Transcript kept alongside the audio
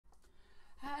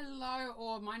Hello,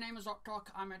 or my name is Octok.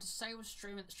 I'm a disabled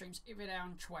streamer that streams every day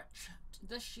on Twitch.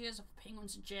 This year's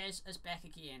Penguins for Jazz is back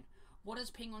again. What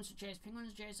is Penguins for Jazz? Penguins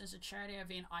for Jazz is a charity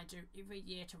event I do every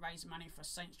year to raise money for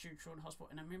St. Jude Children's Hospital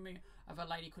in memory of a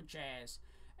lady called Jazz.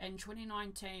 In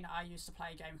 2019, I used to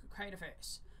play a game called Creative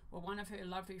Earth, where one of her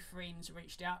lovely friends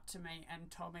reached out to me and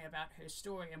told me about her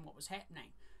story and what was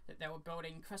happening. That they were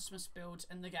building Christmas builds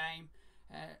in the game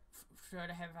for her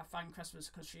to have a fun Christmas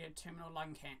because she had terminal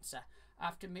lung cancer.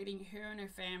 After meeting her and her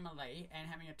family and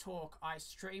having a talk, I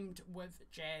streamed with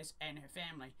Jazz and her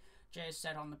family. Jazz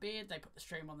sat on the bed, they put the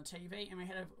stream on the TV, and we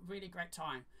had a really great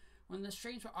time. When the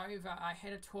streams were over, I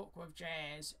had a talk with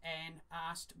Jazz and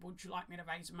asked, would you like me to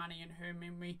raise money in her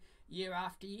memory year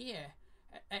after year?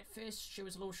 At first she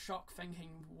was a little shocked,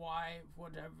 thinking why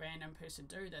would a random person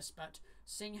do this, but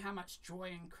seeing how much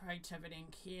joy and creativity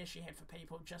and care she had for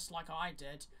people just like I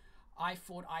did, I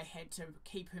thought I had to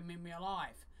keep her memory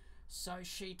alive. So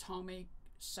she told me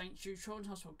St. Jude Children's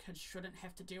Hospital kids shouldn't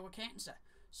have to deal with cancer.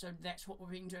 So that's what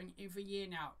we've been doing every year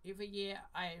now. Every year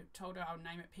I told her I'll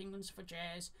name it Penguins for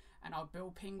Jazz, and I'll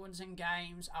build penguins in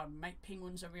games, I'll make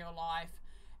penguins in real life,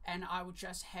 and I would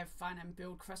just have fun and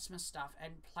build Christmas stuff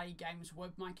and play games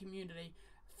with my community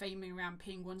theming around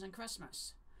penguins and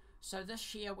Christmas. So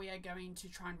this year we are going to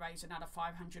try and raise another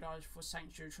 $500 for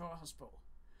St. Jude Children's Hospital.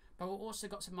 But we've also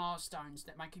got some milestones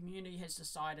that my community has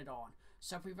decided on.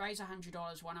 So if we raise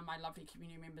 $100, one of my lovely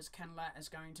community members, Kinla, is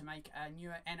going to make a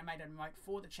new animated remote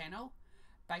for the channel.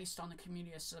 Based on the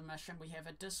community submission, we have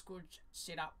a Discord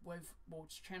set up with, well,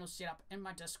 channel set up in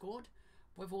my Discord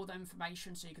with all the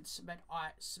information, so you can submit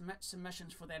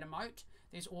submissions for that emote.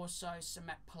 There's also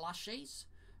submit plushies.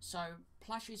 So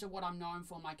plushies are what I'm known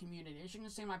for in my community. As you can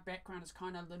see, my background is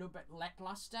kind of a little bit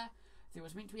lackluster. There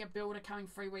was meant to be a builder coming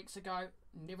 3 weeks ago,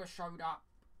 never showed up.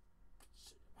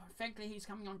 Thankfully he's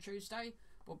coming on Tuesday.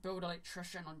 We'll build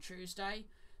electrician on Tuesday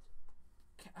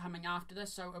coming after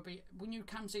this, so it'll be, when you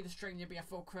come see the stream, there'll be a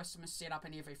full Christmas setup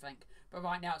and everything, but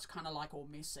right now it's kind of like all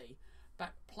messy.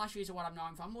 But plushies are what I'm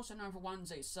known for. I'm also known for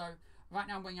onesies. So right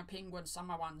now I'm wearing a penguin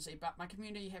summer onesie, but my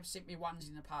community have sent me onesies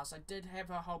in the past. I did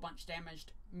have a whole bunch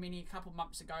damaged a couple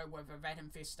months ago with a rat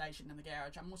infestation in the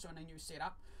garage. I'm also in a new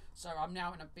setup, so I'm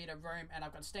now in a better room, and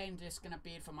I've got a stand desk and a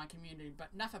bed for my community. But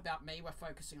enough about me, we're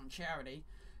focusing on charity.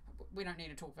 We don't need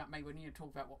to talk about me, we need to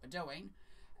talk about what we're doing.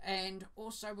 And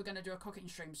also we're going to do a cooking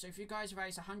stream. So if you guys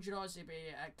raise $100, there'll be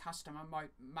a custom emote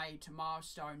made to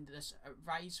milestone this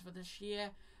raise for this year.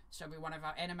 So it'll be one of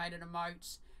our animated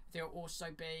emotes. There'll also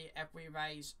be, if we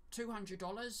raise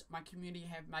 $200, my community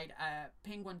have made a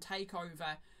penguin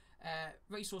takeover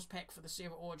resource pack for the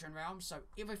server origin realm. So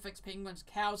everything's penguins,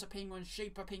 cows are penguins,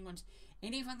 sheep are penguins,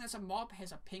 anything that's a mob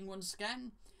has a penguin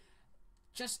skin.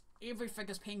 Just everything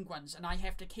is penguins, and I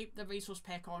have to keep the resource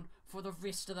pack on for the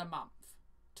rest of the month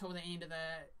till the end of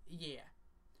the year.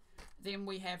 Then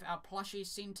we have our plushie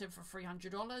centre for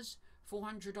 $300.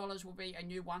 $400 will be a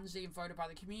new onesie voted by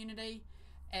the community,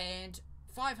 and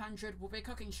 $500 will be a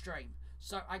cooking stream.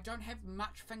 So I don't have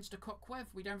much things to cook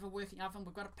with. We don't have a working oven.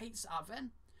 We've got a pizza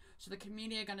oven. So the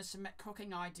community are going to submit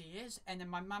cooking ideas, and then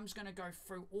my mum's going to go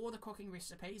through all the cooking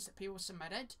recipes that people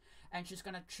submitted, and she's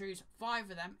going to choose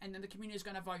 5 of them, and then the community is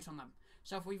going to vote on them.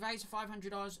 So if we raise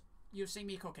 $500, you'll see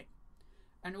me cooking.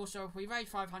 And also if we raise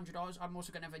 $500, I'm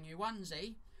also going to have a new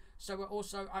onesie. So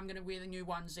I'm going to wear the new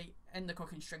onesie in the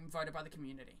cooking stream voted by the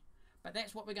community. But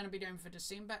that's what we're going to be doing for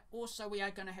December. Also, we are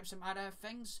going to have some other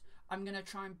things. I'm going to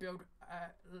try and build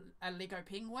a Lego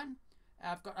penguin.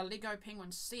 I've got a Lego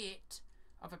penguin set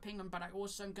of a penguin, but I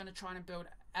also am going to try and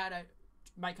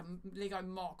make a Lego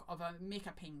mock of a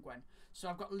mecha penguin. So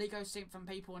I've got Lego sent from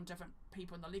people and different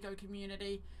people in the Lego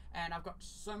community, and I've got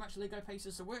so much Lego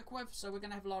pieces to work with, so we're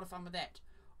going to have a lot of fun with that.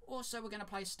 Also, we're going to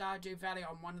play Stardew Valley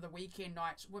on one of the weekend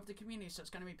nights with the community, so it's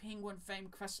going to be penguin theme,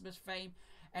 Christmas theme,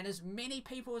 and as many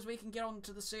people as we can get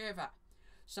onto the server.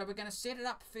 So we're going to set it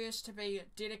up first to be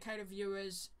dedicated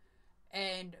viewers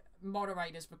and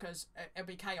moderators, because it'll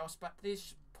be chaos, but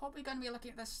there's probably going to be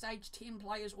looking at this stage 10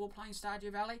 players all playing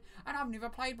Stardew Valley, and I've never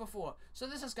played before, so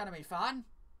this is going to be fun.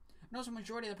 And also, the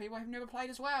majority of the people have never played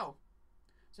as well.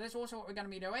 So that's also what we're going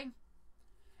to be doing.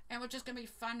 And we're just going to be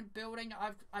fun building.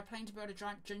 I plan to build a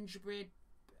giant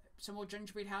some more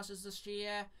gingerbread houses this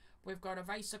year. We've got a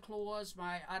Racer Claus,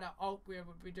 my other alt, where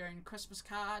we'll be doing Christmas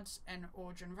cards and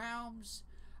Origin Realms.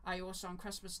 I also, on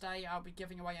Christmas Day, I'll be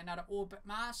giving away another Orbit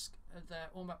mask, the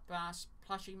Orbit mask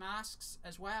plushie masks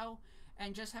as well.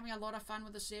 And just having a lot of fun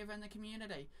with the server and the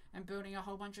community, and building a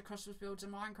whole bunch of Christmas builds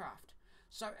in Minecraft.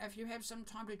 So if you have some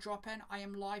time to drop in, I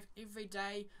am live every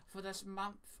day for this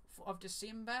month of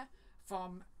December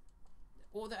from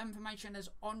All the information is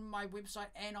on my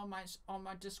website and on my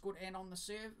Discord and on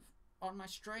the on my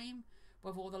stream,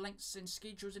 with all the links and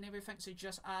schedules and everything. So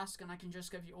just ask and I can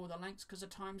just give you all the links, because the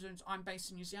time zones, I'm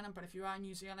based in New Zealand, but if you are in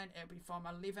New Zealand, it'll be from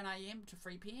 11 AM to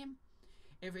 3 PM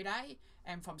every day,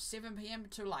 and from 7 PM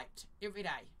to late every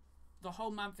day. The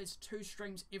whole month is 2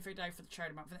 streams every day for the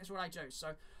charity month, and that's what I do.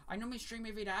 So I normally stream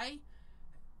every day,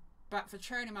 but for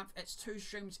charity month it's 2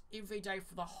 streams every day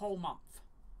for the whole month.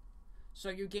 So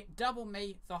you get double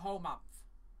me the whole month.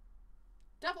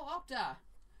 Double Octa.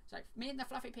 So me and the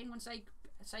Fluffy Penguin say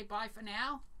bye for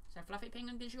now. So Fluffy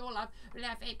Penguin gives you all love.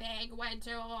 Fluffy Penguin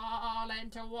to all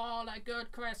a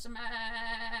good Christmas.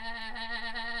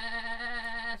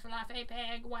 Fluffy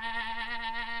Penguin.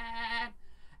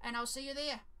 And I'll see you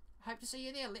there. Hope to see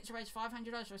you there. Let's raise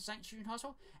 $500 for St. Student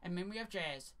Hospital in memory of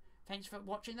Jazz. Thanks for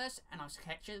watching this, and I'll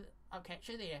catch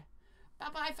you there. Bye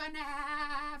bye for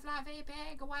now, Fluffy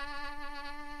Penguin.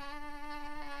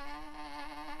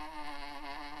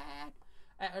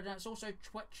 And it's also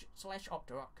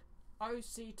Twitch/OctaRock.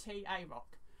 OCTA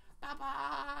Rock. Bye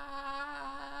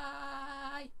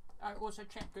bye. Also,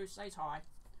 Chat Goose says hi.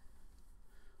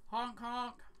 Honk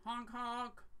honk, honk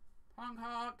honk, honk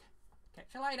honk.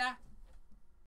 Catch you later.